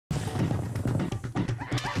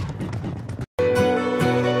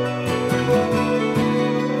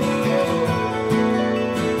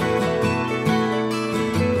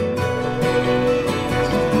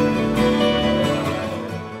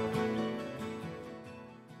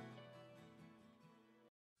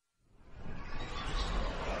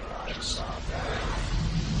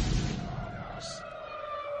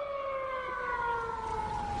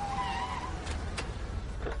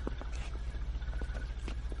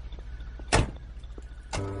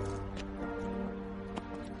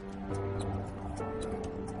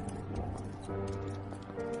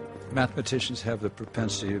Mathematicians have the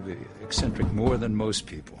propensity to be eccentric more than most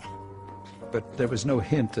people. But there was no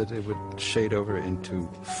hint that it would shade over into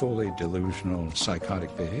fully delusional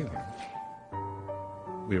psychotic behavior.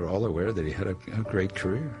 We were all aware that he had a great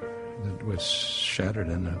career that was shattered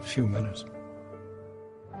in a few minutes.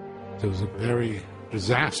 It was a very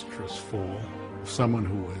disastrous fall of someone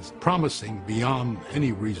who was promising beyond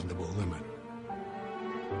any reasonable limit.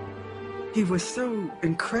 He was so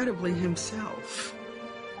incredibly himself,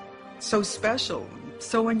 so special,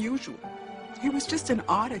 so unusual. He was just an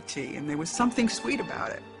oddity, and there was something sweet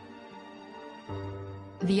about it.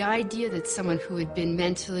 The idea that someone who had been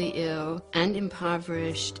mentally ill and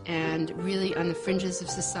impoverished and really on the fringes of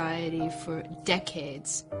society for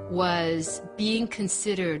decades was being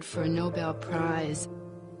considered for a Nobel Prize,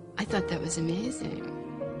 I thought that was amazing.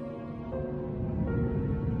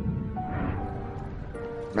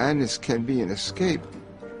 Madness can be an escape.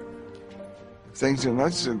 If things are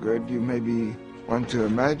not so good, you maybe want to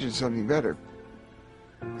imagine something better.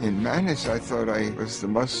 In madness, I thought I was the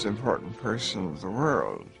most important person of the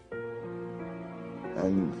world.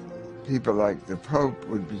 And people like the Pope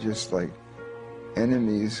would be just like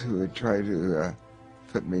enemies who would try to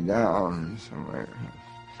put me down somewhere.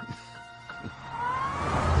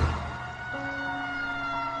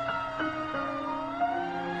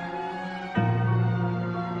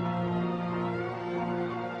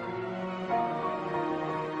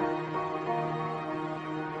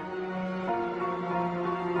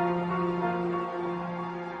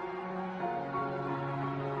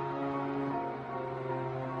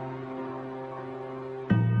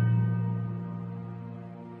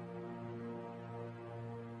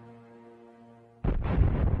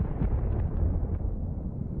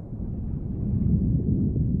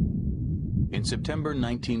 In September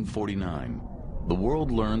 1949, the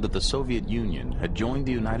world learned that the Soviet Union had joined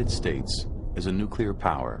the United States as a nuclear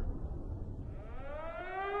power.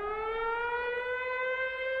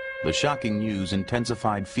 The shocking news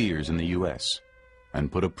intensified fears in the U.S.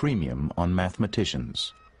 and put a premium on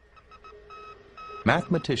mathematicians.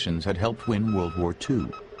 Mathematicians had helped win World War II.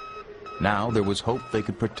 Now there was hope they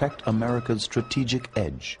could protect America's strategic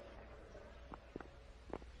edge.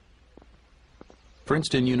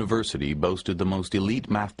 Princeton University boasted the most elite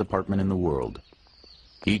math department in the world.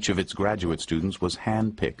 Each of its graduate students was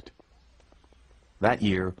hand-picked. That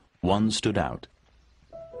year, one stood out.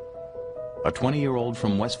 A 20-year-old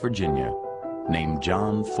from West Virginia named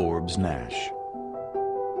John Forbes Nash.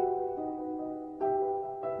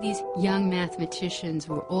 These young mathematicians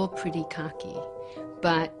were all pretty cocky,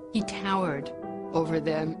 but he towered over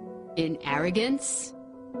them in arrogance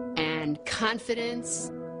and confidence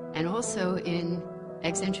and also in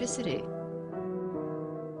eccentricity.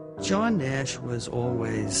 John Nash was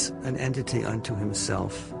always an entity unto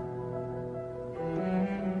himself.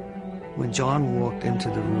 When John walked into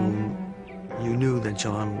the room, you knew that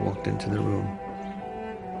John walked into the room.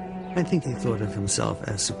 I think he thought of himself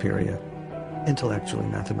as superior, intellectually,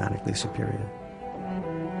 mathematically superior.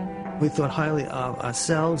 We thought highly of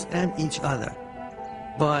ourselves and each other,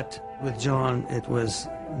 but with John it was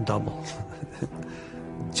double.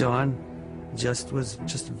 John was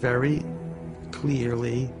just very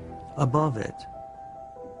clearly above it.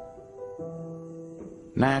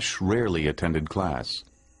 Nash rarely attended class,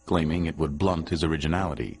 claiming it would blunt his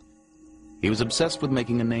originality. He was obsessed with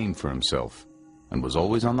making a name for himself and was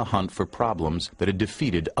always on the hunt for problems that had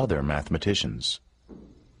defeated other mathematicians.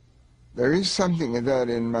 There is something of that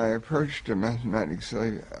in my approach to mathematics.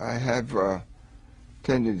 I have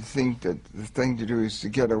tended to think that the thing to do is to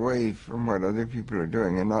get away from what other people are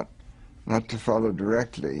doing and not to follow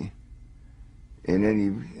directly in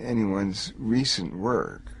anyone's recent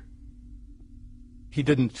work. He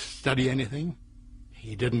didn't study anything.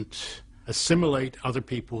 He didn't assimilate other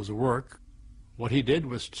people's work. What he did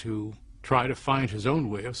was to try to find his own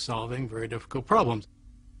way of solving very difficult problems.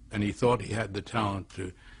 And he thought he had the talent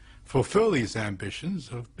to fulfill these ambitions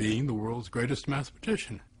of being the world's greatest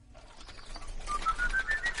mathematician.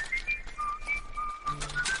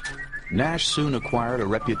 Nash soon acquired a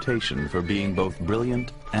reputation for being both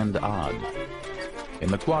brilliant and odd.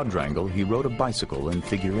 In the quadrangle, he rode a bicycle in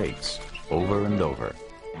figure eights, over and over,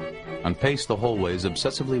 and paced the hallways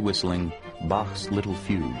obsessively whistling Bach's Little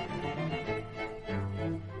Fugue.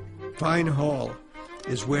 Fine Hall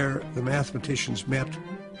is where the mathematicians met.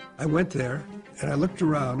 I went there, and I looked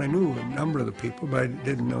around. I knew a number of the people, but I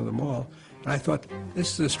didn't know them all. And I thought,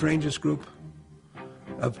 this is the strangest group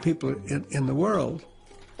of people in the world.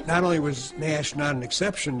 Not only was Nash not an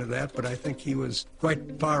exception to that, but I think he was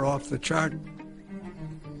quite far off the chart.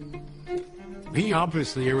 He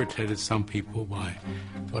obviously irritated some people by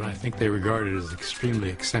but I think they regarded it as extremely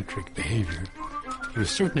eccentric behavior. He was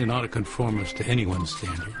certainly not a conformist to anyone's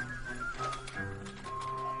standard.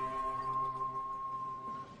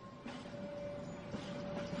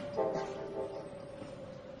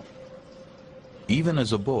 Even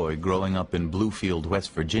as a boy growing up in Bluefield,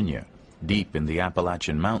 West Virginia, deep in the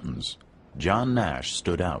Appalachian Mountains, John Nash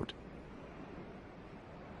stood out.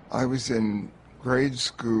 I was in grade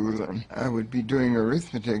school and I would be doing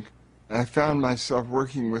arithmetic. I found myself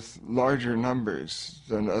working with larger numbers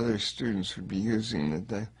than other students would be using.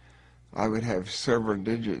 I would have several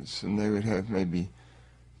digits and they would have maybe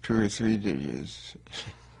 2 or 3 digits.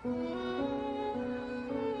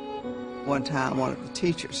 One time, one of the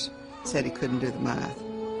teachers said he couldn't do the math.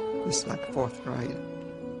 This is like 4th grade.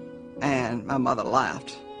 And my mother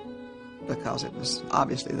laughed because it was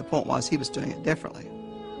obviously the point was he was doing it differently.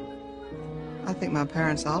 I think my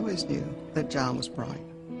parents always knew that John was bright.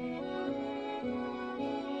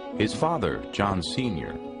 His father, John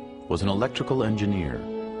Sr., was an electrical engineer.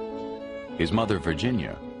 His mother,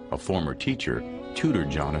 Virginia, a former teacher, tutored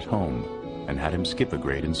John at home and had him skip a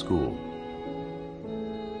grade in school.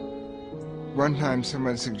 One time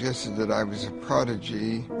someone suggested that I was a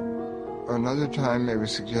prodigy. Another time it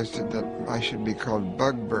was suggested that I should be called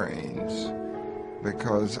Bug Brains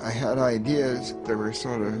because I had ideas that were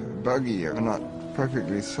sort of buggy or not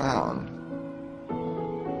perfectly sound.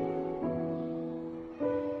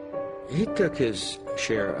 He took his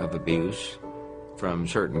share of abuse from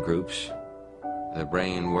certain groups, the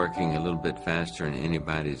brain working a little bit faster than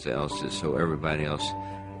anybody else's, so everybody else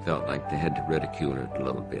felt like they had to ridicule it a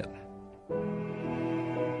little bit.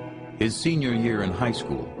 His senior year in high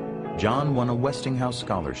school, John won a Westinghouse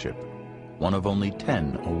scholarship, one of only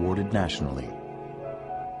 10 awarded nationally.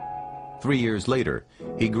 3 years later,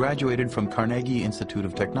 he graduated from Carnegie Institute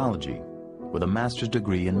of Technology with a master's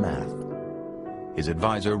degree in math. His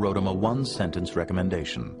advisor wrote him a 1-sentence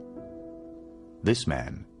recommendation. This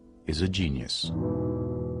man is a genius.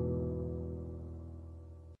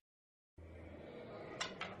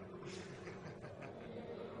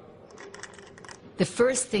 The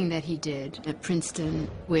first thing that he did at Princeton,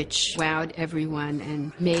 which wowed everyone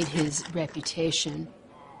and made his reputation,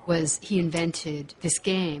 was he invented this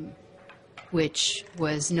game, which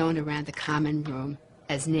was known around the common room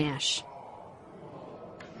as Nash.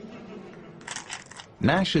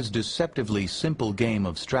 Nash's deceptively simple game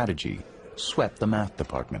of strategy swept the math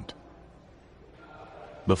department.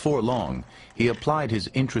 Before long, he applied his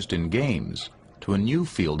interest in games to a new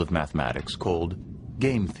field of mathematics called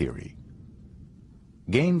game theory.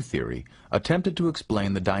 Game theory attempted to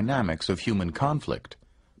explain the dynamics of human conflict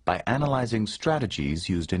by analyzing strategies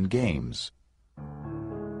used in games.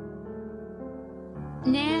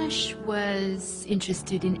 Nash was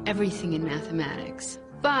interested in everything in mathematics,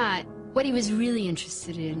 but what he was really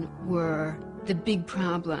interested in were the big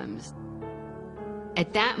problems.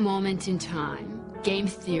 At that moment in time, game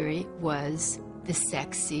theory was the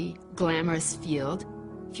sexy, glamorous field.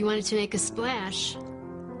 If you wanted to make a splash,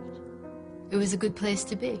 it was a good place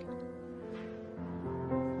to be.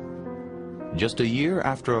 Just a year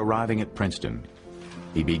after arriving at Princeton,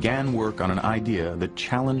 he began work on an idea that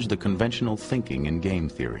challenged the conventional thinking in game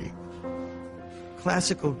theory.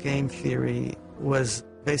 Classical game theory was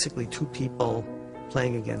basically 2 people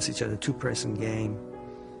playing against each other, 2-person game,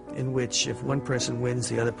 in which if one person wins,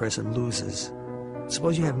 the other person loses.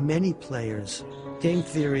 Suppose you have many players. Game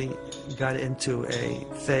theory got into a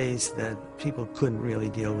phase that people couldn't really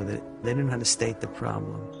deal with it. They didn't know how to state the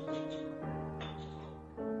problem.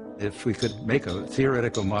 If we could make a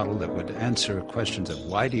theoretical model that would answer questions of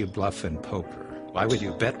why do you bluff in poker? Why would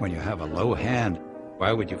you bet when you have a low hand?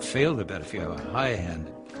 Why would you fail to bet if you have a high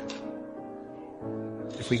hand?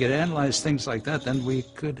 If we could analyze things like that, then we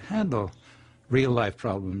could handle real-life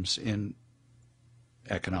problems in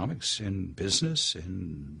economics, in business,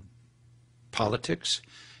 in politics.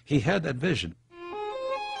 He had that vision.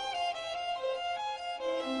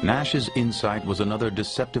 Nash's insight was another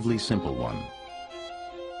deceptively simple one.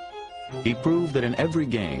 He proved that in every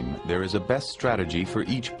game there is a best strategy for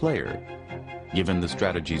each player, given the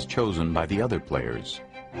strategies chosen by the other players.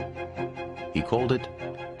 He called it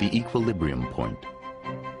the equilibrium point.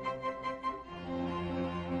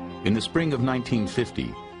 In the spring of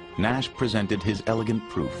 1950, Nash presented his elegant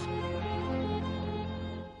proof.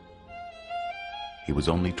 He was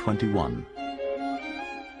only 21.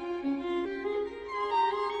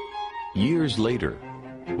 Years later,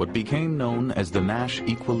 what became known as the Nash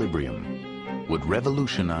equilibrium would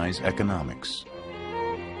revolutionize economics.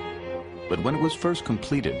 But when it was first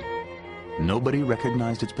completed, nobody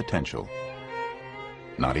recognized its potential,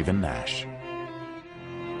 not even Nash.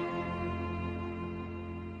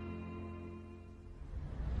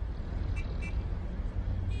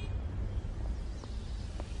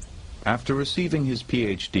 After receiving his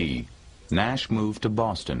PhD, Nash moved to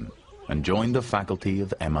Boston and joined the faculty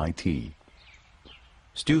of MIT.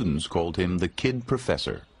 Students called him the Kid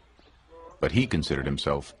Professor, but he considered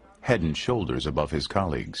himself head and shoulders above his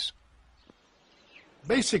colleagues.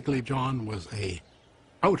 Basically, John was a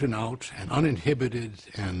out-and-out and uninhibited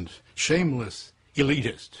and shameless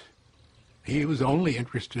elitist. He was only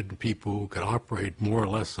interested in people who could operate more or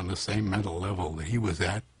less on the same mental level that he was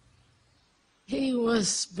at. He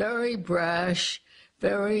was very brash,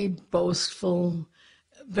 very boastful,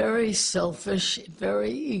 very selfish,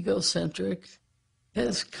 very egocentric.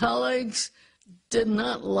 His colleagues did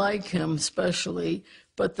not like him especially,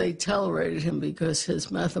 but they tolerated him because his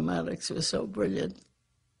mathematics was so brilliant.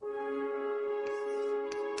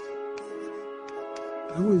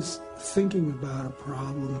 I was thinking about a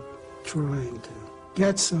problem, trying to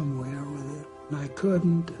get somewhere with it, and I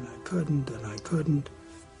couldn't, and I couldn't, and I couldn't.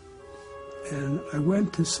 And I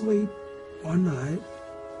went to sleep one night,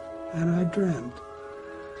 and I dreamt.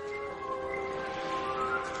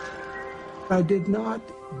 I did not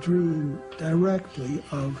dream directly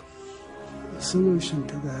of a solution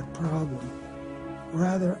to that problem.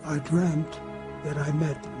 Rather, I dreamt that I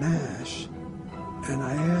met Nash, and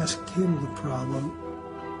I asked him the problem,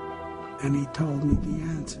 and he told me the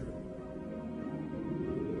answer.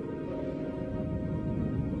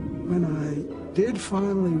 When I did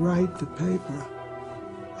finally write the paper,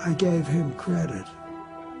 I gave him credit.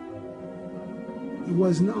 It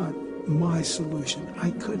was not my solution.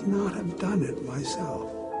 I could not have done it myself.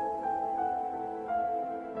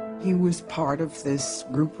 He was part of this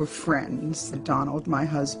group of friends that Donald, my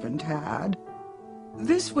husband, had.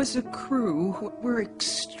 This was a crew who were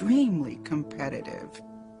extremely competitive,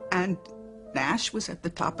 and Nash was at the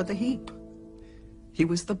top of the heap. He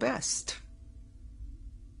was the best.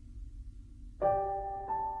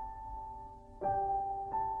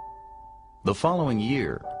 The following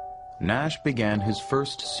year, Nash began his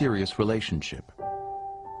first serious relationship.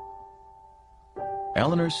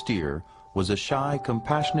 Eleanor Steer was a shy,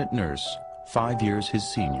 compassionate nurse 5 years his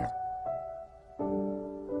senior.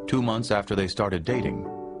 2 months after they started dating,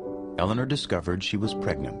 Eleanor discovered she was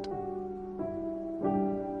pregnant.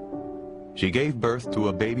 She gave birth to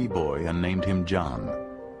a baby boy and named him John.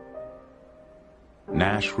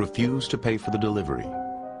 Nash refused to pay for the delivery,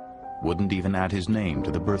 wouldn't even add his name to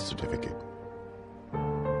the birth certificate.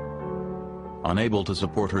 Unable to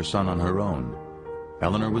support her son on her own,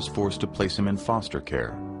 Eleanor was forced to place him in foster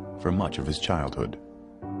care for much of his childhood.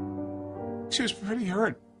 She was pretty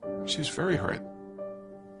hurt. She was very hurt.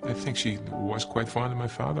 I think she was quite fond of my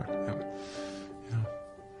father.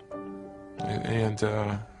 And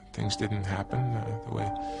things didn't happen the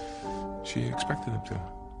way she expected them to.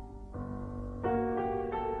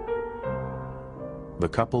 The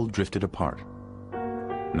couple drifted apart.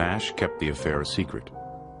 Nash kept the affair a secret.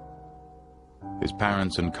 His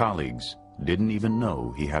parents and colleagues didn't even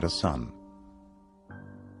know he had a son.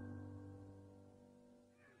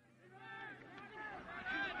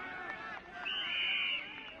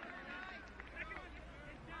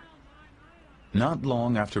 Not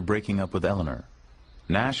long after breaking up with Eleanor,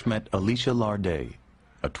 Nash met Alicia Larday,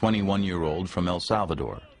 a 21-year-old from El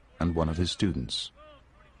Salvador and one of his students.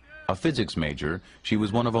 A physics major, she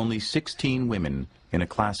was one of only 16 women in a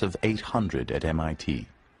class of 800 at MIT.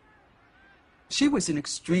 She was an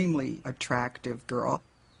extremely attractive girl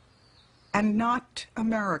and not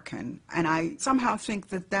American, and I somehow think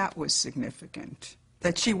that that was significant,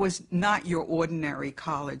 that she was not your ordinary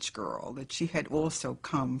college girl, that she had also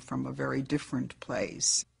come from a very different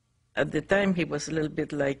place. At the time, he was a little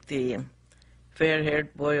bit like the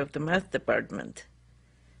fair-haired boy of the math department.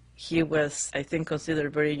 He was, I think,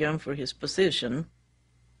 considered very young for his position,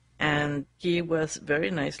 and he was very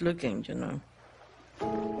nice looking, you know.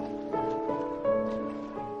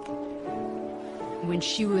 When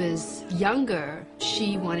she was younger,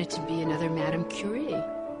 she wanted to be another Madame Curie.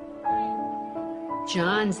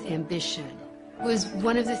 John's ambition was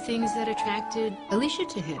one of the things that attracted Alicia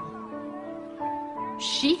to him.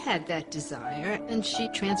 She had that desire, and she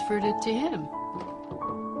transferred it to him.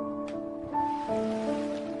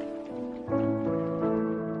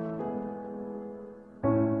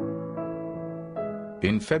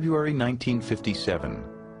 In February 1957,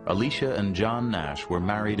 Alicia and John Nash were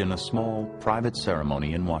married in a small, private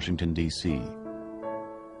ceremony in Washington, D.C.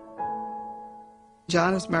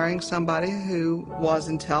 John was marrying somebody who was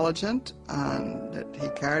intelligent and that he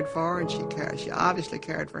cared for, and she obviously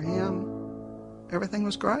cared for him. Everything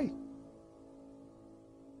was great.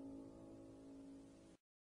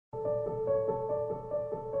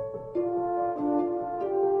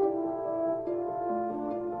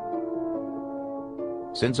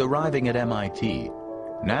 Since arriving at MIT,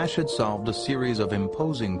 Nash had solved a series of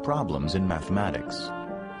imposing problems in mathematics,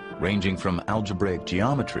 ranging from algebraic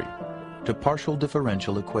geometry to partial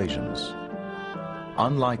differential equations.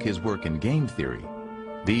 Unlike his work in game theory,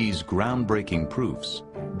 these groundbreaking proofs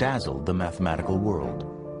dazzled the mathematical world.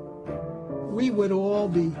 We would all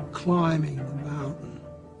be climbing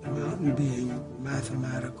the mountain being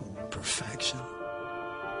mathematical perfection.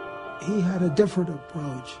 He had a different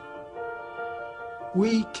approach.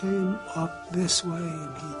 We came up this way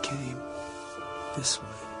and he came this way.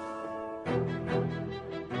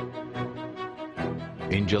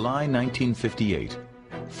 In July 1958,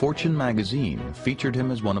 Fortune magazine featured him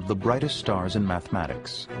as one of the brightest stars in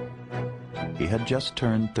mathematics. He had just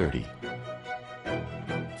turned 30.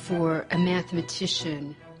 For a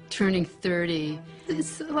mathematician, turning 30,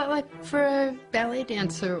 it's a lot like for a ballet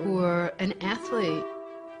dancer or an athlete.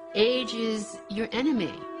 Age is your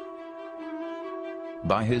enemy.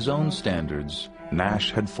 By his own standards,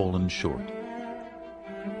 Nash had fallen short.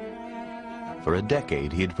 For a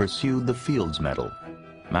decade, he had pursued the Fields Medal,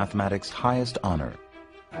 mathematics' highest honor.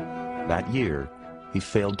 That year, he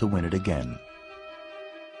failed to win it again.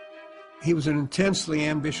 He was an intensely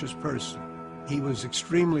ambitious person. He was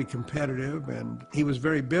extremely competitive, and he was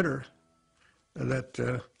very bitter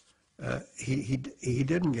that he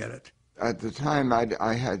didn't get it. At the time,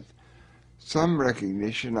 I had some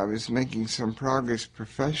recognition. I was making some progress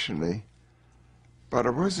professionally, but I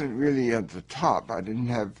wasn't really at the top. I didn't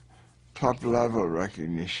have top-level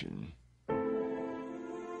recognition.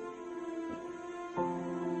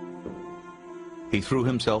 He threw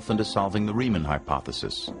himself into solving the Riemann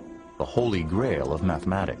hypothesis, the holy grail of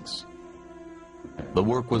mathematics. The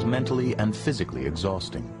work was mentally and physically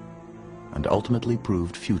exhausting, and ultimately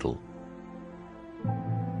proved futile.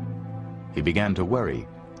 He began to worry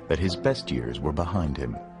that his best years were behind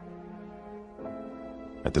him.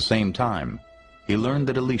 At the same time, he learned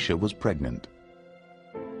that Alicia was pregnant.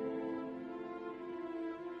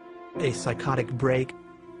 A psychotic break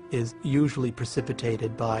is usually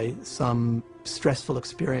precipitated by some stressful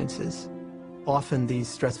experiences. Often these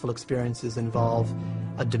stressful experiences involve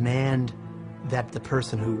a demand that the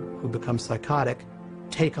person who becomes psychotic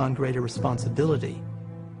take on greater responsibility.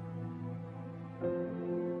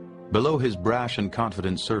 Below his brash and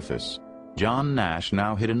confident surface, John Nash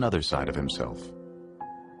now hid another side of himself.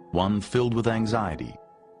 One filled with anxiety,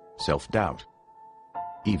 self-doubt,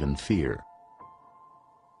 even fear.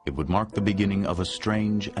 It would mark the beginning of a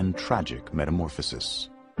strange and tragic metamorphosis.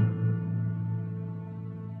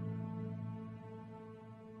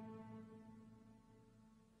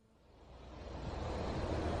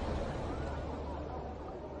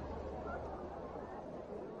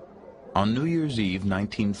 On New Year's Eve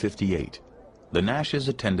 1958, the Nashes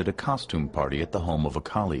attended a costume party at the home of a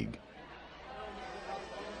colleague.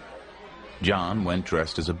 John went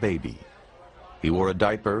dressed as a baby. He wore a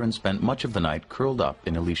diaper and spent much of the night curled up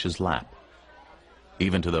in Alicia's lap.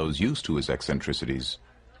 Even to those used to his eccentricities,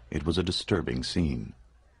 it was a disturbing scene.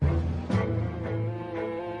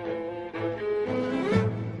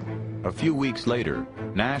 A few weeks later,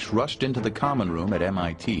 Nash rushed into the common room at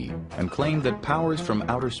MIT and claimed that powers from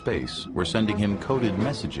outer space were sending him coded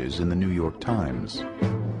messages in the New York Times.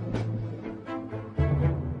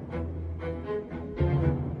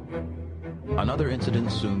 Another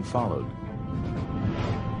incident soon followed.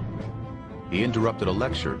 He interrupted a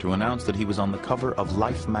lecture to announce that he was on the cover of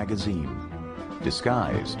Life magazine,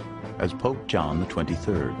 disguised as Pope John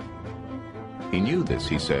XXIII. He knew this,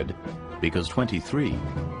 he said, because 23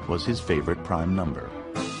 was his favorite prime number.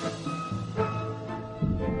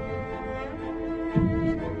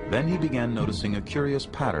 Then he began noticing a curious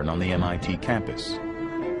pattern on the MIT campus.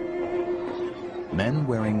 Men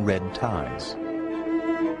wearing red ties.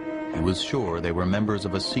 He was sure they were members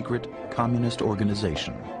of a secret communist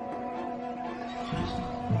organization.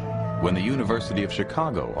 When the University of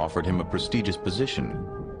Chicago offered him a prestigious position,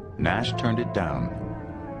 Nash turned it down.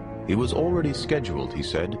 He was already scheduled, he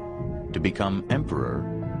said, to become Emperor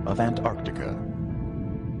of Antarctica.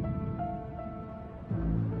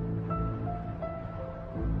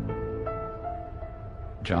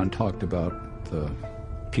 John talked about the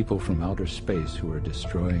people from outer space who were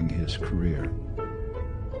destroying his career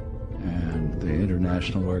and the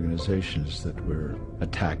international organizations that were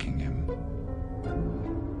attacking him.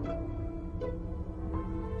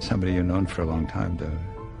 Somebody you've known for a long time,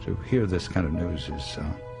 to hear this kind of news is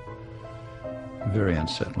very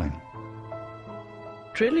unsettling.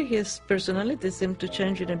 Really, his personality seemed to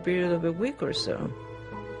change in a period of a week or so.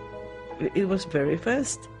 It was very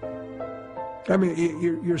fast. I mean,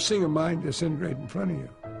 you're seeing a mind disintegrate in front of you.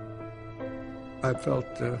 I felt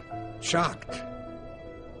shocked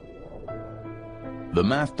The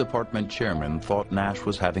math department chairman thought Nash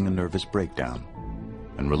was having a nervous breakdown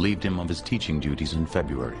and relieved him of his teaching duties in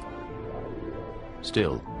February.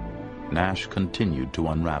 Still, Nash continued to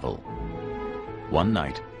unravel. One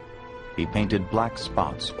night, he painted black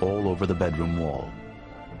spots all over the bedroom wall.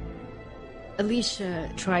 Alicia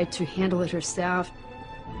tried to handle it herself,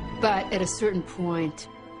 but at a certain point,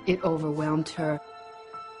 it overwhelmed her.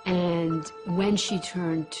 And when she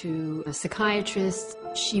turned to a psychiatrist,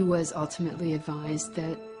 she was ultimately advised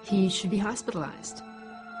that he should be hospitalized.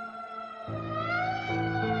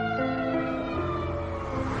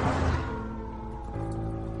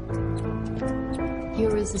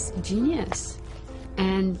 Here was this genius,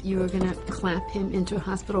 and you were going to clap him into a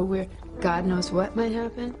hospital where God knows what might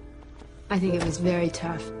happen? I think it was very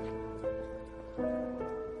tough.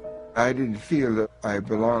 I didn't feel that I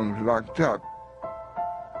belonged locked up.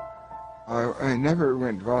 I never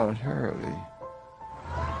went voluntarily.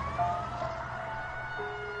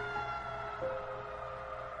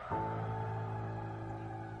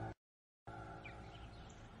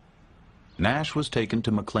 Nash was taken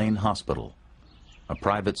to McLean Hospital, a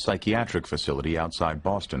private psychiatric facility outside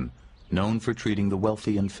Boston known for treating the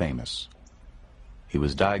wealthy and famous. He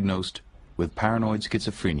was diagnosed with paranoid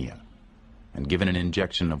schizophrenia and given an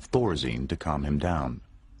injection of Thorazine to calm him down.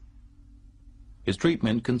 His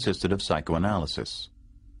treatment consisted of psychoanalysis.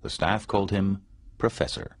 The staff called him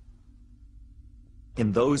Professor.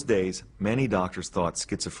 In those days, many doctors thought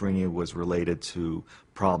schizophrenia was related to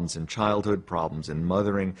problems in childhood, problems in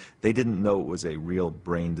mothering. They didn't know it was a real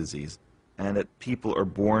brain disease, and that people are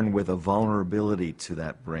born with a vulnerability to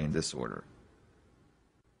that brain disorder.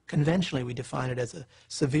 Conventionally, we define it as a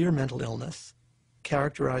severe mental illness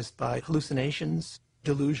characterized by hallucinations,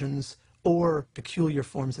 delusions, or peculiar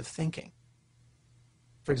forms of thinking.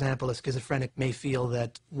 For example, a schizophrenic may feel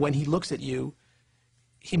that when he looks at you,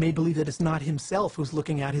 he may believe that it's not himself who's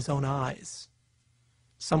looking at his own eyes.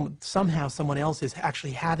 Somehow someone else is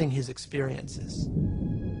actually having his experiences.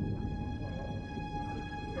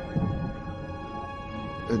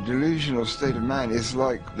 A delusional state of mind is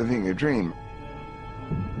like living a dream.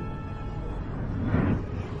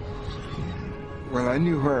 When I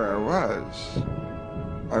knew where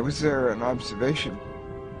I was there in observation,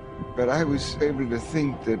 but I was able to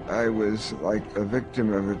think that I was like a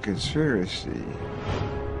victim of a conspiracy.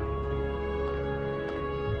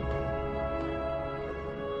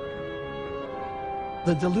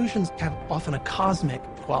 The delusions have often a cosmic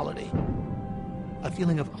quality, a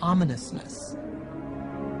feeling of ominousness.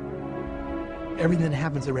 Everything that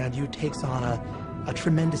happens around you takes on a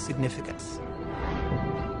tremendous significance.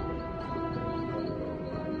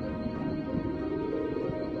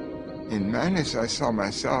 In madness, I saw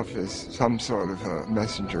myself as some sort of a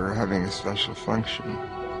messenger having a special function.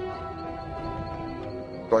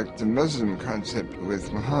 Like the Muslim concept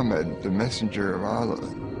with Muhammad, the messenger of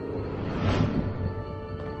Allah.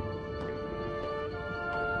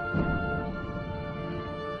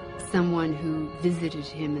 Someone who visited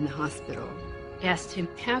him in the hospital asked him,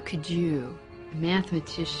 how could you, a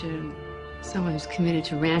mathematician, someone who's committed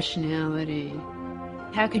to rationality,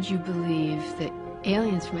 how could you believe that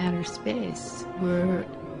aliens from outer space were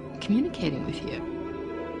communicating with you?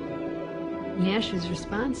 Nash's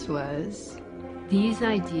response was, these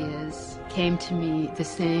ideas came to me the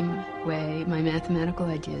same way my mathematical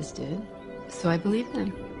ideas did, so I believe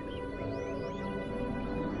them.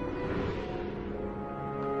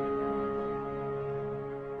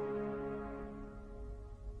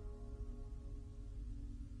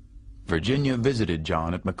 Virginia visited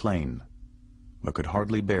John at McLean, but could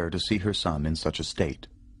hardly bear to see her son in such a state.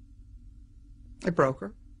 It broke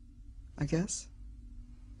her, I guess.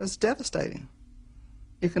 It was devastating.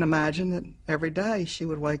 You can imagine that every day she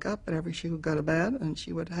would wake up and she would go to bed and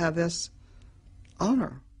she would have this on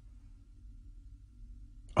her.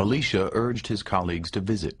 Alicia urged his colleagues to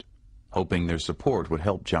visit, hoping their support would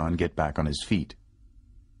help John get back on his feet.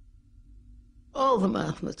 All the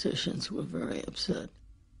mathematicians were very upset,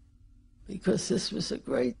 because this was a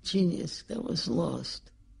great genius that was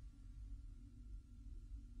lost.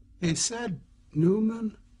 They said,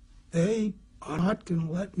 Newman, they are not going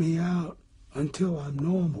to let me out until I'm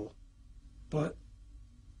normal. But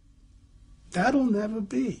that'll never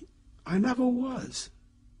be. I never was.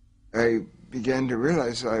 I began to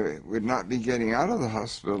realize I would not be getting out of the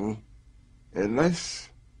hospital unless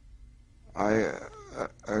I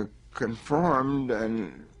conformed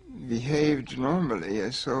and behaved normally.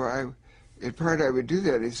 And so in part I would do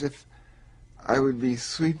that as if I would be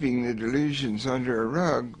sweeping the delusions under a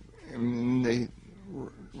rug, and they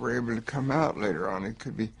were able to come out later on. It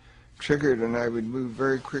could be triggered, and I would move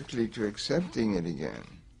very quickly to accepting it again.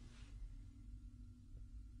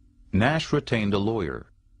 Nash retained a lawyer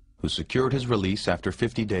who secured his release after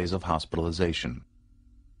 50 days of hospitalization.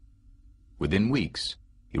 Within weeks,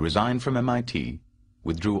 he resigned from MIT,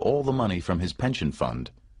 withdrew all the money from his pension fund,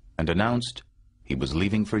 and announced he was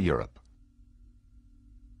leaving for Europe.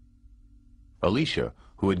 Alicia,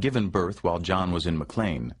 who had given birth while John was in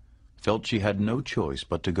McLean, felt she had no choice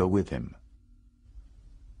but to go with him.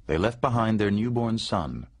 They left behind their newborn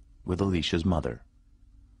son with Alicia's mother.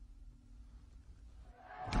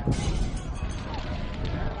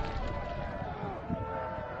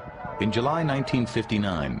 In July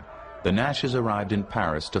 1959, the Nashes arrived in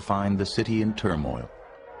Paris to find the city in turmoil.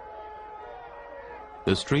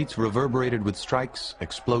 The streets reverberated with strikes,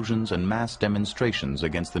 explosions, and mass demonstrations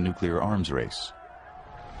against the nuclear arms race.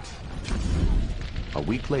 A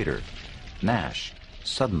week later, Nash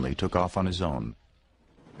suddenly took off on his own.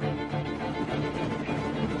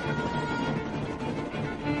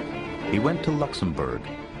 He went to Luxembourg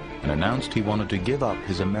and announced he wanted to give up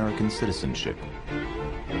his American citizenship.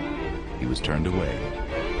 He was turned away.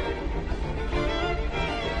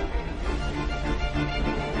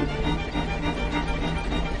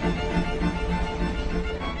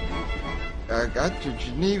 I got to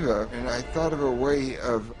Geneva and I thought of a way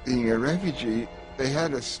of being a refugee. They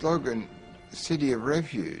had a slogan, City of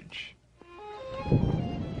Refuge.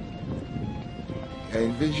 I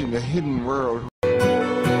envisioned a hidden world.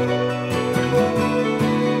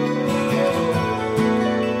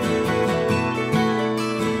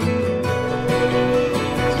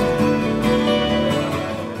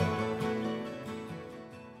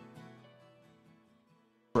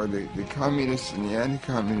 Where the communists and the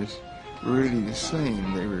anti-communists were really the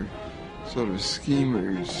same. They were sort of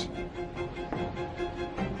schemers.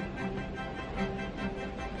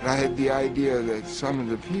 And I had the idea that some of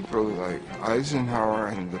the people, like Eisenhower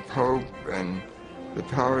and the Pope and the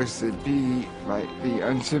powers that be, might be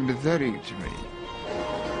unsympathetic to me.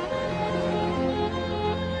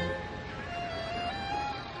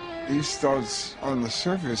 These thoughts on the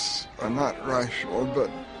surface are not rational, but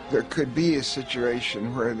there could be a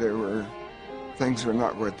situation where things were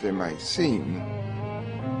not what they might seem.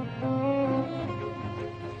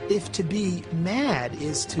 If to be mad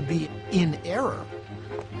is to be in error,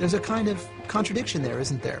 there's a kind of contradiction there,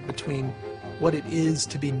 isn't there, between what it is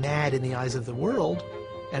to be mad in the eyes of the world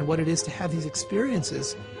and what it is to have these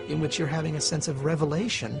experiences in which you're having a sense of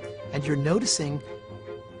revelation and you're noticing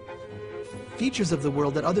features of the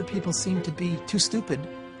world that other people seem to be too stupid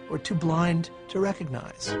or too blind to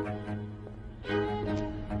recognize.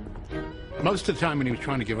 Most of the time when he was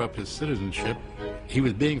trying to give up his citizenship, he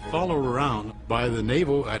was being followed around by the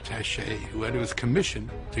naval attaché who had his commission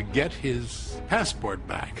to get his passport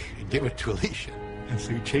back and give it to Alicia. And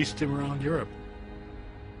so he chased him around Europe.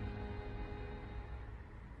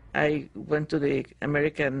 I went to the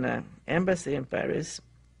American embassy in Paris,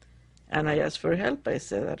 and I asked for help. I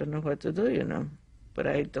said, I don't know what to do, but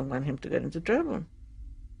I don't want him to get into trouble.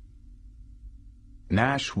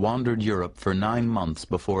 Nash wandered Europe for 9 months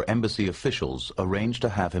before embassy officials arranged to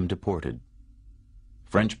have him deported.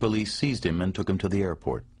 French police seized him and took him to the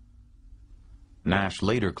airport. Nash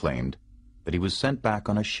later claimed that he was sent back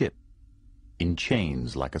on a ship, in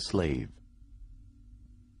chains like a slave.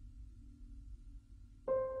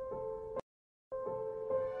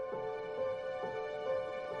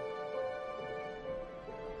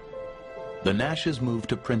 The Nashes moved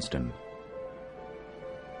to Princeton.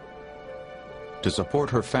 To support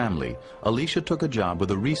her family, Alicia took a job with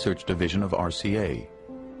a research division of RCA.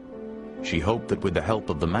 She hoped that with the help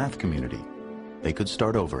of the math community, they could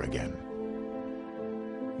start over again.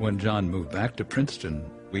 When John moved back to Princeton,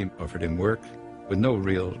 we offered him work with no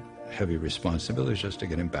real heavy responsibilities, just to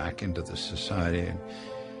get him back into the society. And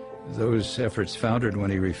those efforts foundered when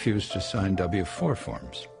he refused to sign W-4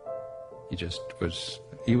 forms. He just was...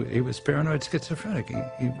 He was paranoid schizophrenic.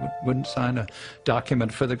 He wouldn't sign a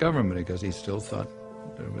document for the government because he still thought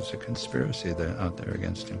there was a conspiracy out there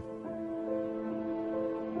against him.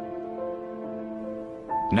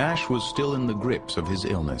 Nash was still in the grips of his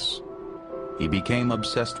illness. He became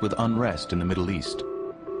obsessed with unrest in the Middle East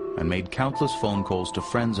and made countless phone calls to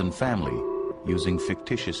friends and family using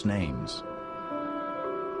fictitious names.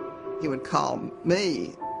 He would call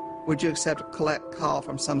me, would you accept a collect call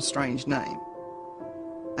from some strange name?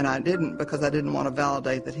 And I didn't, because I didn't want to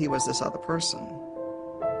validate that he was this other person.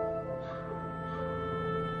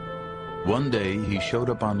 One day, he showed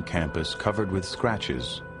up on campus covered with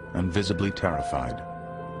scratches and visibly terrified.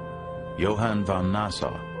 Johann von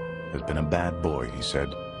Nassau has been a bad boy, he said.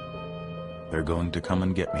 They're going to come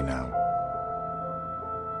and get me now.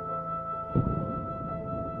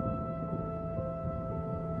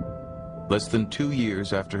 Less than 2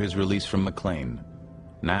 years after his release from McLean,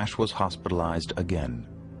 Nash was hospitalized again.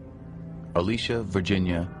 Alicia,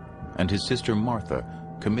 Virginia, and his sister Martha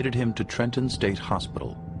committed him to Trenton State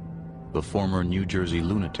Hospital, the former New Jersey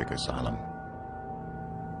lunatic asylum.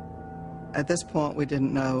 At this point, we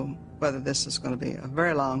didn't know whether this was going to be a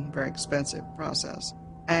very long, very expensive process.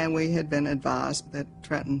 And we had been advised that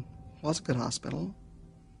Trenton was a good hospital.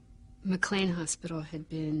 McLean Hospital had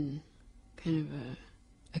been kind of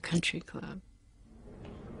a country club.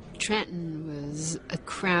 Trenton was a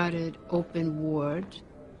crowded, open ward.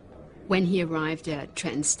 When he arrived at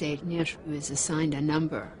Trenton State, Nash was assigned a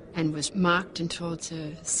number and was marked and told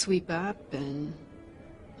to sweep up, and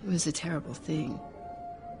it was a terrible thing.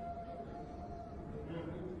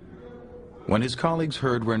 When his colleagues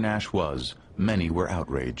heard where Nash was, many were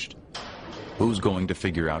outraged. "Who's going to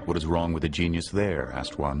figure out what is wrong with a genius there?"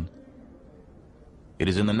 asked one. "It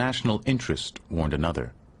is in the national interest," warned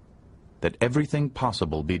another, "that everything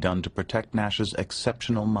possible be done to protect Nash's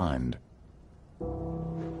exceptional mind."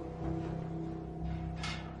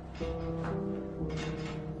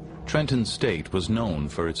 Trenton State was known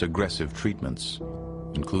for its aggressive treatments,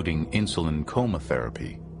 including insulin coma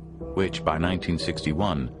therapy, which by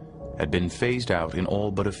 1961 had been phased out in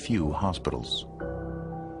all but a few hospitals.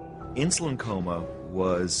 Insulin coma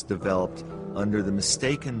was developed under the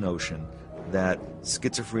mistaken notion that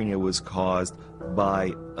schizophrenia was caused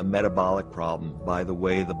by a metabolic problem, by the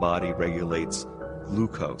way the body regulates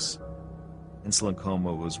glucose. Insulin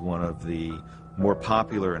coma was one of the more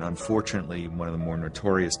popular and unfortunately one of the more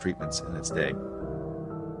notorious treatments in its day.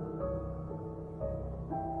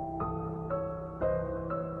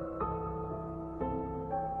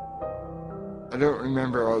 I don't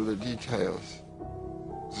remember all the details.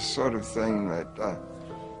 It's the sort of thing that,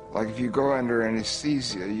 like if you go under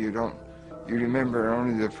anesthesia, you remember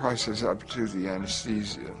only the process up to the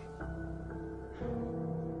anesthesia.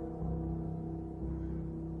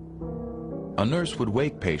 A nurse would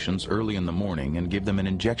wake patients early in the morning and give them an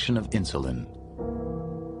injection of insulin.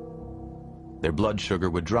 Their blood sugar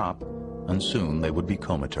would drop, and soon they would be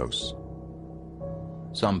comatose.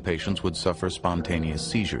 Some patients would suffer spontaneous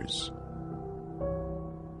seizures.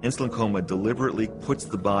 Insulin coma deliberately puts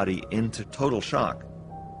the body into total shock.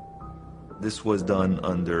 This was done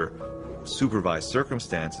under supervised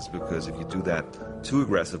circumstances, because if you do that too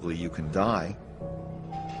aggressively, you can die.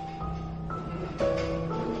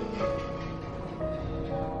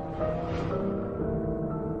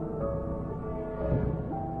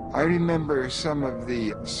 I remember some of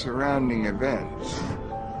the surrounding events.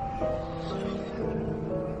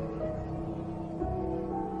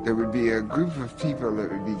 There would be a group of people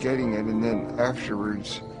that would be getting it, and then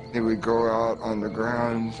afterwards they would go out on the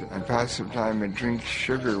grounds and pass some time and drink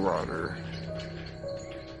sugar water.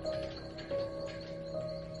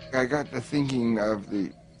 I got to thinking of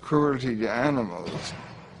the cruelty to animals.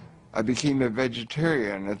 I became a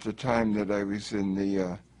vegetarian at the time that I was in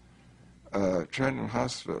the Trenton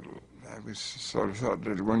Hospital. I was sort of thought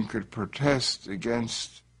that one could protest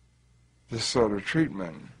against this sort of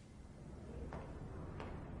treatment.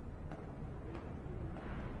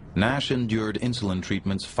 Nash endured insulin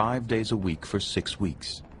treatments 5 days a week for 6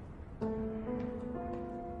 weeks.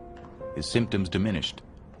 His symptoms diminished,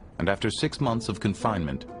 and after 6 months of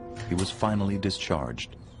confinement, he was finally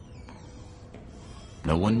discharged.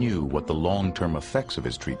 No one knew what the long-term effects of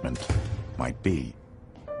his treatment might be.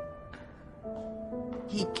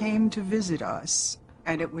 He came to visit us,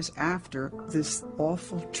 and it was after this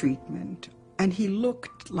awful treatment, and he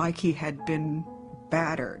looked like he had been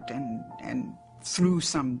battered and through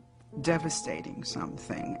some devastating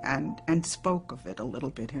something, and spoke of it a little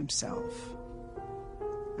bit himself.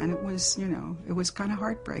 And it was, it was kind of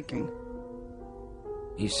heartbreaking.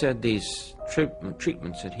 He said these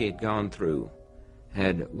treatments that he had gone through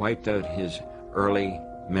had wiped out his early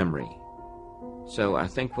memory. So I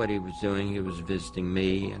think what he was doing, he was visiting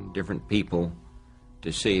me and different people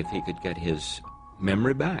to see if he could get his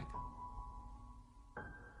memory back.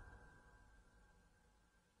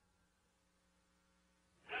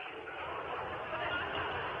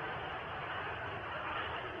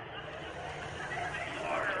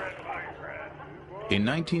 In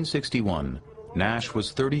 1961, Nash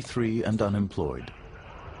was 33 and unemployed.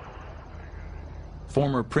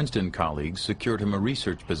 Former Princeton colleagues secured him a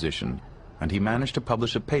research position, and he managed to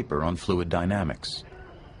publish a paper on fluid dynamics,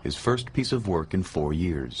 his first piece of work in 4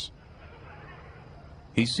 years.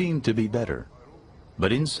 He seemed to be better,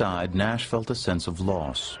 but inside Nash felt a sense of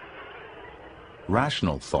loss.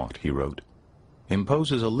 Rational thought, he wrote,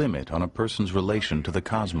 imposes a limit on a person's relation to the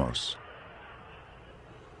cosmos.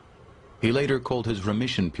 He later called his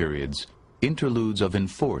remission periods interludes of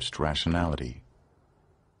enforced rationality.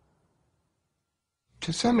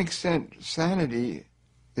 To some extent, sanity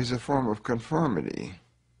is a form of conformity.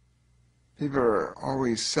 People are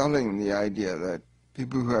always selling the idea that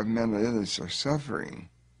people who have mental illness are suffering.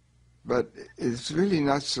 But it's really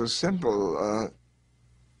not so simple.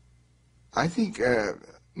 I think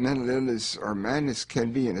mental illness or madness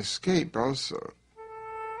can be an escape also.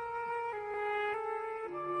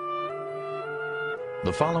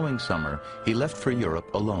 The following summer, he left for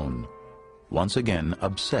Europe alone, once again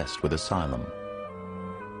obsessed with asylum.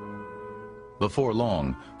 Before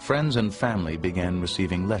long, friends and family began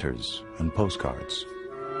receiving letters and postcards.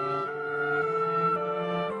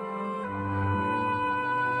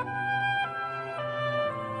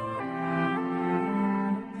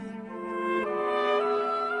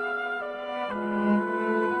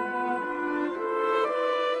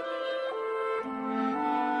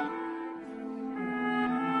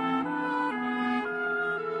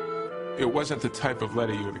 It wasn't the type of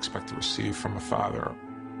letter you would expect to receive from a father.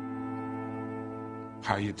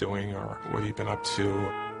 How you doing, or what have you been up to?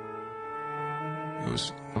 It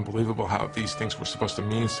was unbelievable how these things were supposed to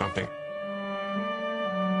mean something.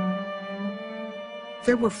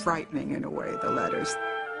 They were frightening in a way, the letters.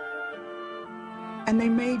 And they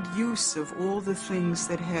made use of all the things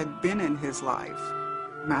that had been in his life.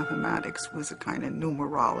 Mathematics was a kind of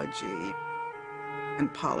numerology,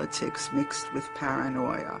 and politics mixed with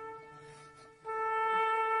paranoia.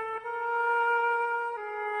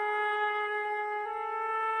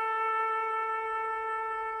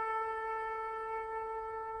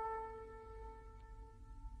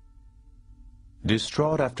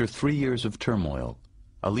 Distraught after 3 years of turmoil,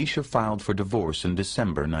 Alicia filed for divorce in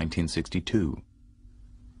December 1962.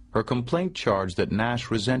 Her complaint charged that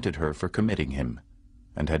Nash resented her for committing him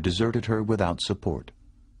and had deserted her without support.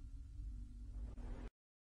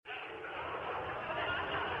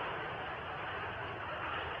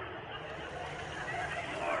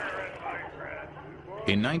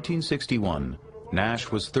 In 1961,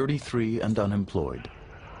 Nash was 33 and unemployed.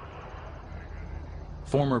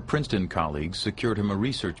 Former Princeton colleagues secured him a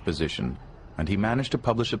research position, and he managed to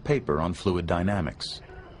publish a paper on fluid dynamics,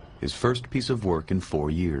 his first piece of work in 4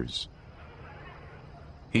 years.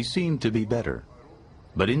 He seemed to be better,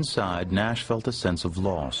 but inside Nash felt a sense of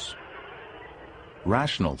loss.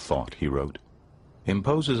 Rational thought, he wrote,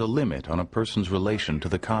 imposes a limit on a person's relation to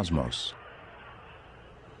the cosmos.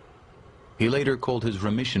 He later called his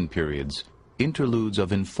remission periods interludes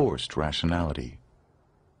of enforced rationality.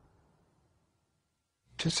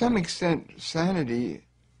 To some extent, sanity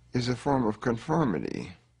is a form of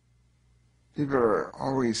conformity. People are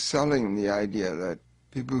always selling the idea that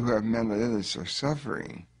people who have mental illness are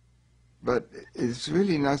suffering. But it's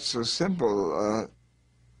really not so simple.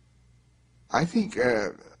 I think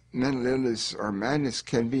mental illness or madness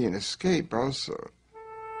can be an escape also.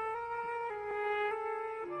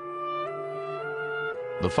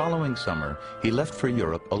 The following summer, he left for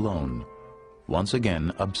Europe alone, once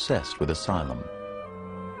again obsessed with asylum.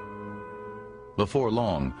 Before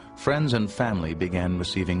long, friends and family began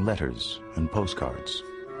receiving letters and postcards.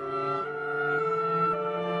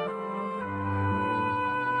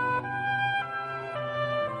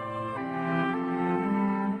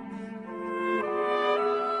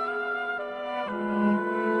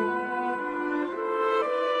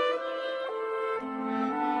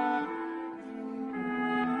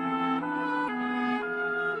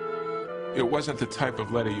 It wasn't the type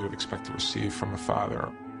of letter you would expect to receive from a father.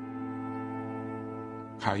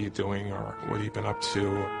 How you doing, or what have you been up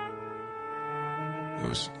to? It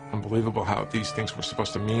was unbelievable how these things were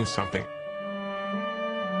supposed to mean something.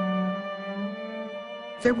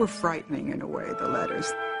 They were frightening in a way, the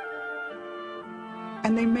letters.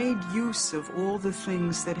 And they made use of all the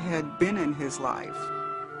things that had been in his life.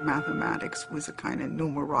 Mathematics was a kind of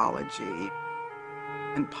numerology,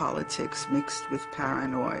 and politics mixed with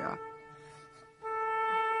paranoia.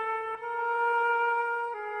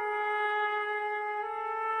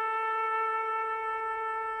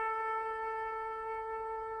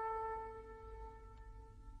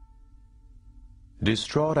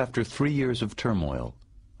 Distraught after 3 years of turmoil,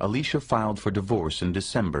 Alicia filed for divorce in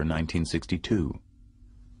December 1962.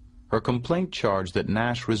 Her complaint charged that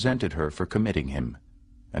Nash resented her for committing him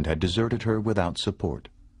and had deserted her without support.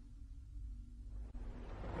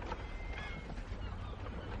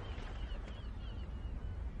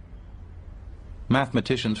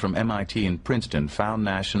 Mathematicians from MIT and Princeton found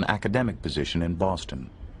Nash an academic position in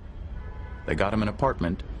Boston. They got him an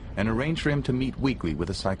apartment and arranged for him to meet weekly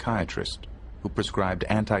with a psychiatrist who prescribed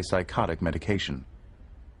antipsychotic medication.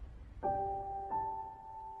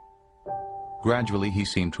 Gradually, he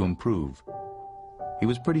seemed to improve. He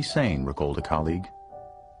was pretty sane, recalled a colleague.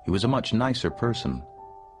 He was a much nicer person.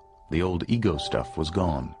 The old ego stuff was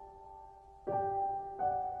gone.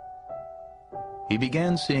 He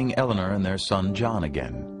began seeing Eleanor and their son John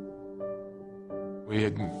again. We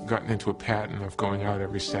had gotten into a pattern of going out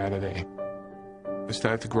every Saturday. I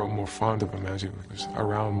started to grow more fond of him as he was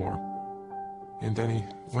around more. And then he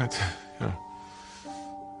went, you know,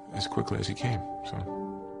 as quickly as he came, so.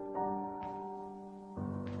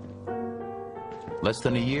 Less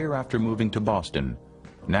than a year after moving to Boston,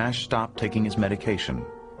 Nash stopped taking his medication,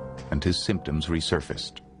 and his symptoms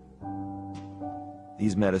resurfaced.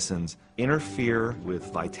 These medicines interfere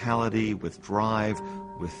with vitality, with drive,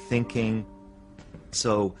 with thinking.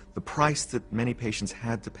 So the price that many patients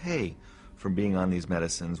had to pay from being on these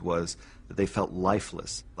medicines was that they felt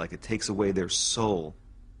lifeless, like it takes away their soul.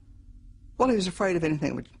 Well, he was afraid of anything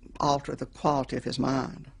that would alter the quality of his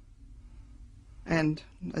mind. And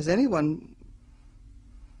as anyone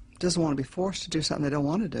doesn't want to be forced to do something they don't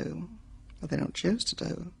want to do, or they don't choose to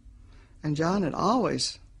do. And John had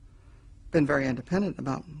always been very independent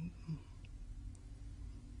about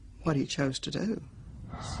what he chose to do.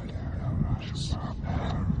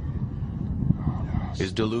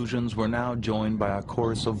 His delusions were now joined by a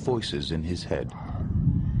chorus of voices in his head.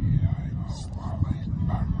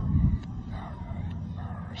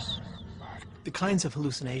 The kinds of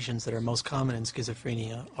hallucinations that are most common in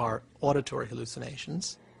schizophrenia are auditory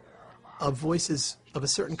hallucinations of voices of a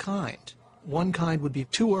certain kind. One kind would be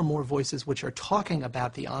two or more voices which are talking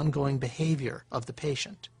about the ongoing behavior of the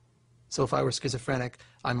patient. So if I were schizophrenic,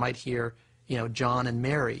 I might hear, John and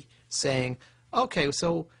Mary saying, okay,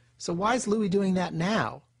 so why is Louis doing that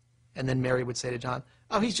now? And then Mary would say to John,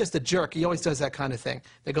 oh, he's just a jerk. He always does that kind of thing.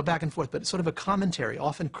 They go back and forth, but it's sort of a commentary,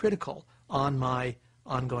 often critical, on my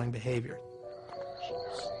ongoing behavior.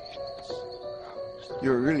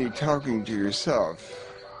 You're really talking to yourself.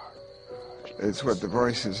 It's what the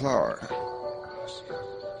voices are.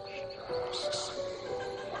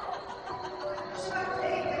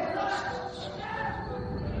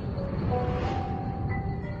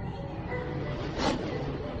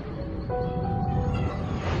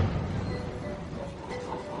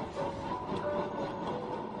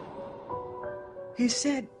 He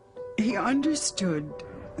said he understood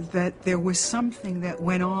that there was something that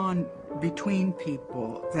went on between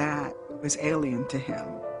people that was alien to him.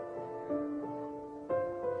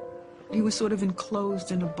 He was sort of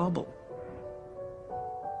enclosed in a bubble,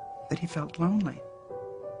 that he felt lonely.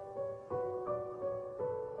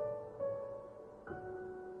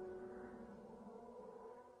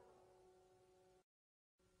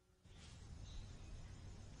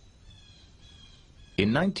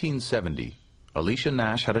 In 1970, Alicia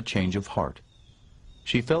Nash had a change of heart.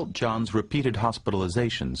 She felt John's repeated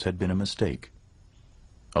hospitalizations had been a mistake.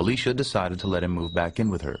 Alicia decided to let him move back in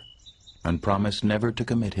with her and promised never to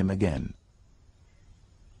commit him again.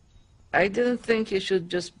 I didn't think he should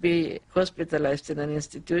just be hospitalized in an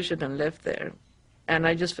institution and left there. And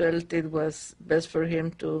I just felt it was best for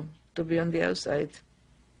him to be on the outside.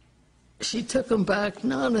 She took him back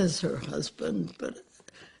not as her husband, but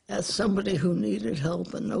as somebody who needed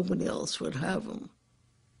help and nobody else would have him.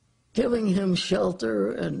 Giving him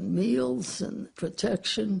shelter and meals and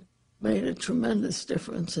protection made a tremendous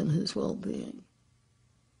difference in his well-being.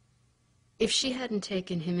 If she hadn't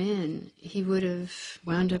taken him in, he would have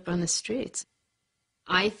wound up on the streets.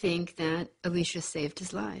 I think that Alicia saved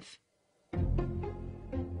his life.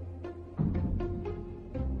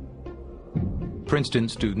 Princeton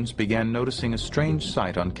students began noticing a strange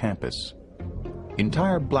sight on campus.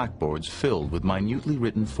 Entire blackboards filled with minutely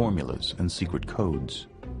written formulas and secret codes.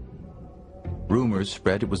 Rumors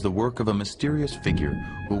spread it was the work of a mysterious figure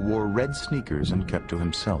who wore red sneakers and kept to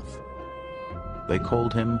himself. They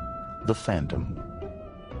called him the Phantom.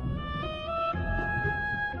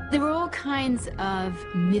 There were all kinds of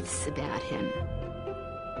myths about him.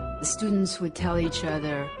 The students would tell each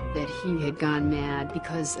other that he had gone mad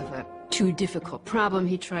because of a too difficult problem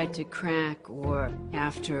he tried to crack, or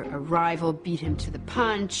after a rival beat him to the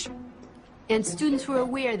punch. And students were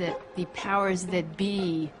aware that the powers that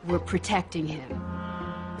be were protecting him.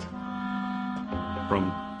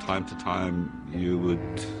 From time to time, you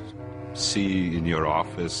would see in your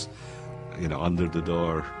office, under the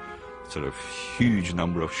door, sort of huge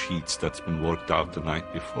number of sheets that's been worked out the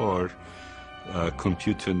night before,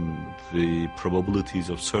 computing the probabilities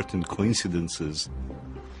of certain coincidences,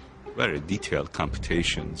 very detailed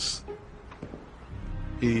computations.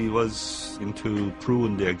 He was into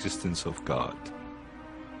proving the existence of God.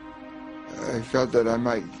 I felt that I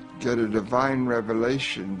might get a divine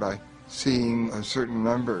revelation by seeing a certain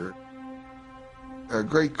number. a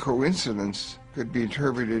great coincidence could be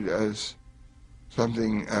interpreted as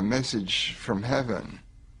something, a message from heaven.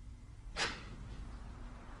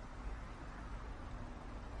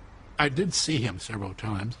 I did see him several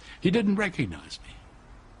times. He didn't recognize me.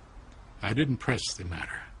 I didn't press the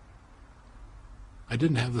matter. I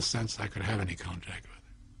didn't have the sense I could have any contact with him.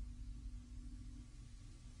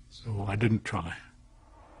 So I didn't try.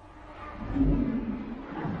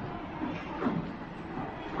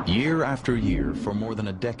 Year after year, for more than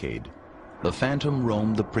a decade, the Phantom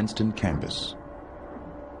roamed the Princeton campus,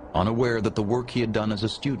 unaware that the work he had done as a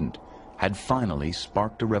student had finally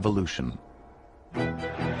sparked a revolution.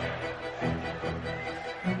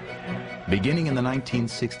 Beginning in the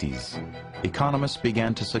 1960s, economists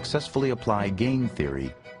began to successfully apply game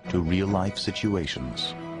theory to real-life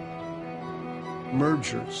situations.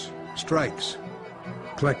 Mergers, strikes,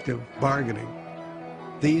 collective bargaining,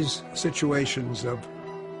 these situations of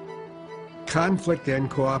conflict and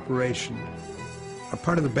cooperation are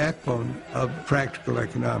part of the backbone of practical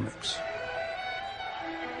economics.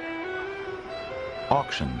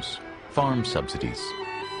 Auctions, farm subsidies,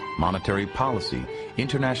 monetary policy,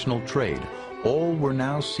 international trade, all were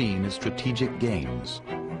now seen as strategic games.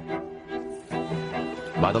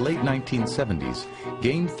 By the late 1970s,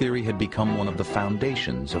 game theory had become one of the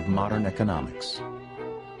foundations of modern economics.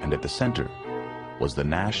 And at the center was the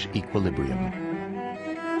Nash equilibrium.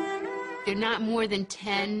 There are not more than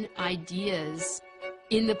 10 ideas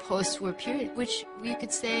in the post-war period, which we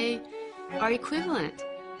could say are equivalent.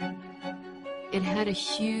 It had a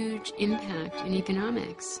huge impact in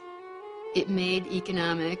economics. It made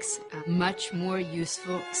economics a much more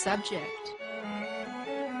useful subject.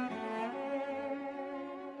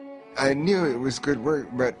 I knew it was good work,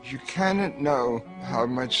 but you cannot know how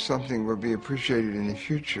much something will be appreciated in the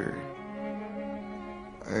future.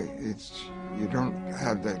 You don't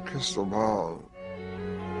have that crystal ball.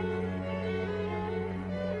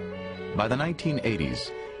 By the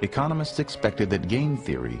 1980s, economists expected that game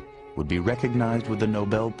theory would be recognized with the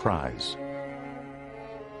Nobel Prize.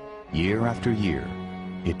 Year after year,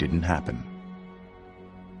 it didn't happen.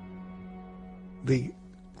 The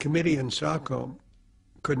committee in Stockholm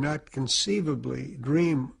could not conceivably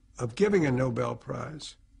dream of giving a Nobel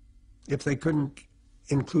Prize if they couldn't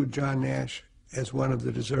include John Nash as one of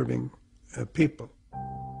the deserving people.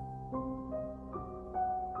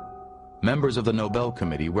 Members of the Nobel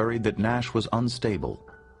Committee worried that Nash was unstable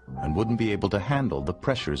and wouldn't be able to handle the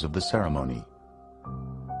pressures of the ceremony.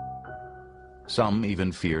 Some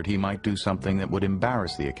even feared he might do something that would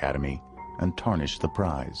embarrass the Academy and tarnish the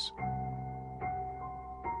prize.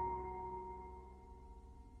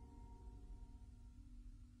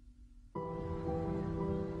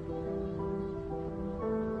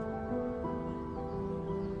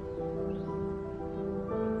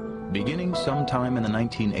 Beginning sometime in the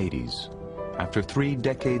 1980s, after 3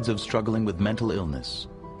 decades of struggling with mental illness,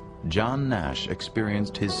 John Nash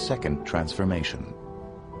experienced his second transformation.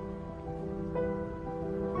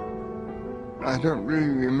 I don't really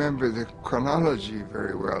remember the chronology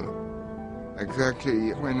very well.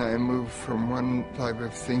 Exactly when I moved from one type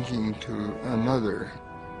of thinking to another.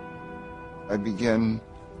 I began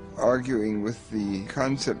arguing with the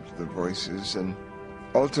concept of the voices, and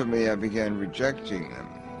ultimately I began rejecting them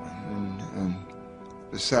and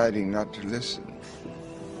deciding not to listen.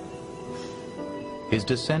 His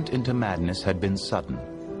descent into madness had been sudden.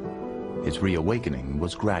 His reawakening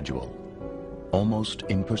was gradual, almost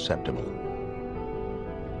imperceptible.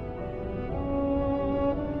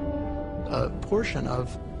 A portion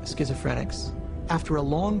of schizophrenics, after a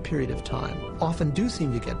long period of time, often do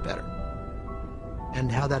seem to get better. And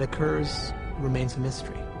how that occurs remains a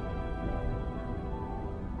mystery.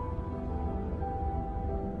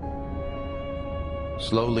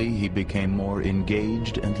 Slowly, he became more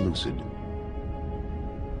engaged and lucid.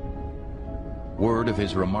 Word of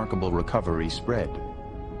his remarkable recovery spread.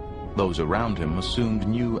 Those around him assumed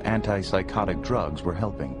new antipsychotic drugs were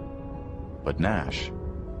helping. But Nash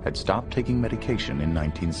had stopped taking medication in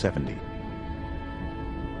 1970.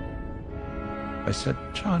 I said,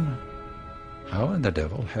 "John, how in the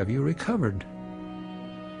devil have you recovered?"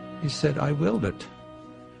 He said, "I willed it.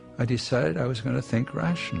 I decided I was going to think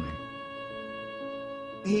rationally."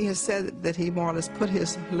 He has said that he more or less put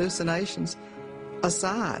his hallucinations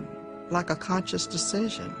aside, like a conscious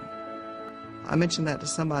decision. I mentioned that to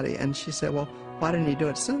somebody, and she said, "Well, why didn't he do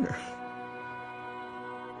it sooner?"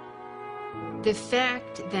 The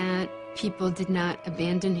fact that people did not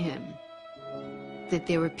abandon him, that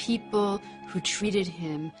there were people who treated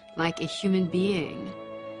him like a human being,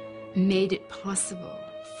 made it possible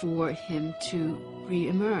for him to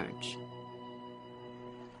re-emerge.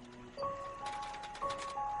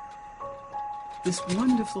 This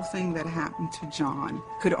wonderful thing that happened to John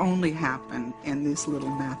could only happen in this little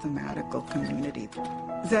mathematical community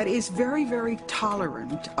that is very, very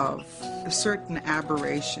tolerant of certain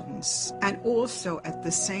aberrations and also at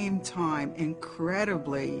the same time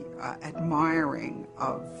incredibly admiring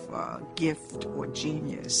of gift or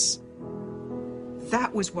genius.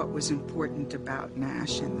 That was what was important about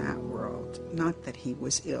Nash in that world, not that he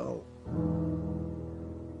was ill.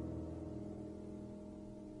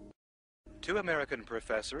 2 American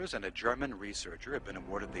professors and a German researcher have been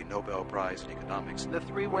awarded the Nobel Prize in Economics. The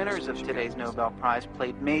 3 winners of today's Nobel Prize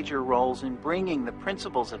played major roles in bringing the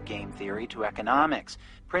principles of game theory to economics.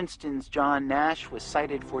 Princeton's John Nash was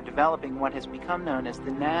cited for developing what has become known as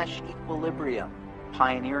the Nash equilibrium,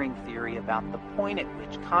 pioneering theory about the point at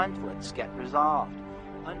which conflicts get resolved.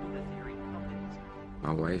 Under the theory, companies...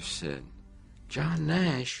 My wife said, "John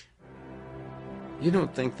Nash? You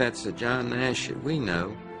don't think that's the John Nash that we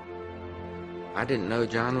know? I didn't know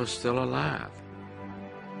John was still alive."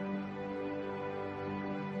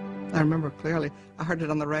 I remember clearly, I heard it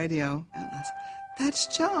on the radio, and I said, "That's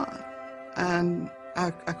John." And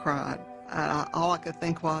I cried. All I could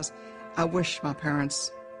think was, I wish my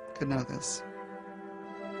parents could know this.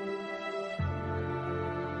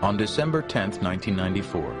 On December 10th,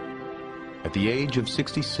 1994, at the age of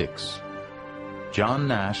 66, John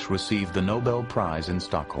Nash received the Nobel Prize in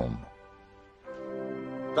Stockholm.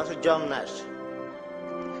 Dr. John Nash,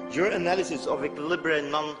 your analysis of equilibrium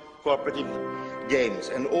non-cooperative games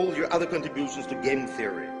and all your other contributions to game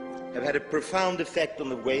theory have had a profound effect on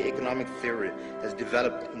the way economic theory has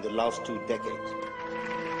developed in the last 2 decades.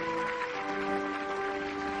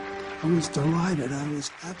 I was delighted. I was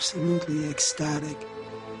absolutely ecstatic.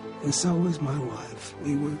 And so was my wife.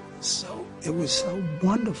 It was so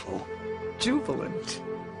wonderful. Jubilant.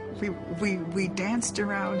 We danced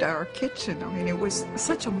around our kitchen. I mean, it was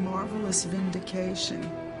such a marvelous vindication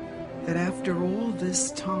that after all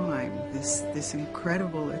this time, this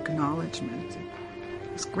incredible acknowledgement,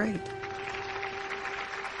 it was great.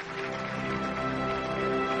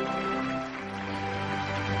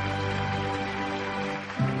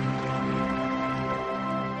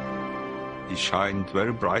 He shined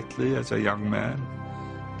very brightly as a young man.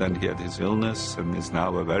 Then he had his illness and is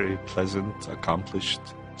now a very pleasant, accomplished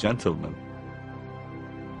gentleman.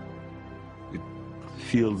 It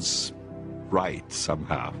feels right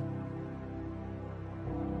somehow.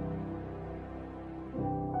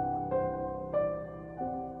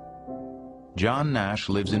 John Nash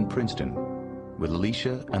lives in Princeton with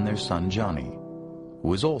Alicia and their son Johnny,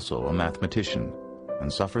 who is also a mathematician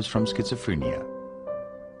and suffers from schizophrenia.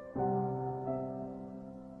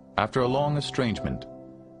 After a long estrangement,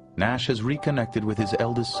 Nash has reconnected with his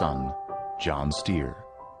eldest son, John Steer.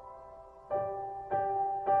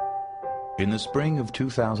 In the spring of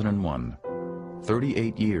 2001,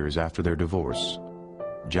 38 years after their divorce,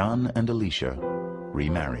 John and Alicia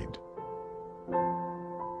remarried.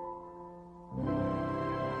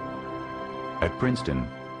 At Princeton,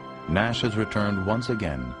 Nash has returned once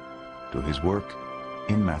again to his work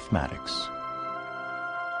in mathematics.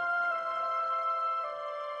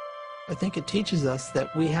 I think it teaches us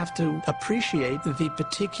that we have to appreciate the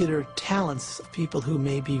particular talents of people who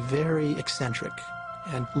may be very eccentric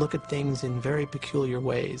and look at things in very peculiar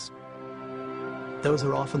ways. Those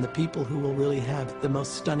are often the people who will really have the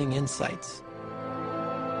most stunning insights.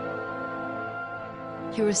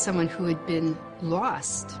 Here was someone who had been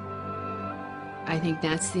lost. I think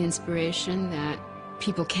that's the inspiration, that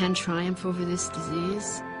people can triumph over this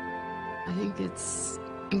disease. I think it's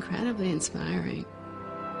incredibly inspiring.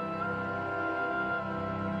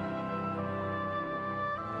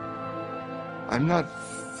 I'm not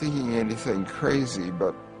thinking anything crazy,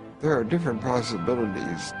 but there are different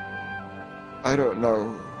possibilities. I don't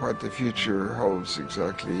know what the future holds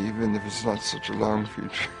exactly, even if it's not such a long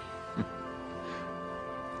future.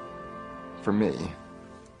 For me.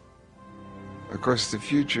 Of course, the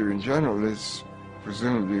future in general is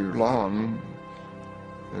presumably long,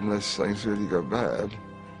 unless things really go bad,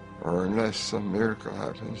 or unless some miracle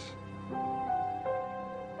happens.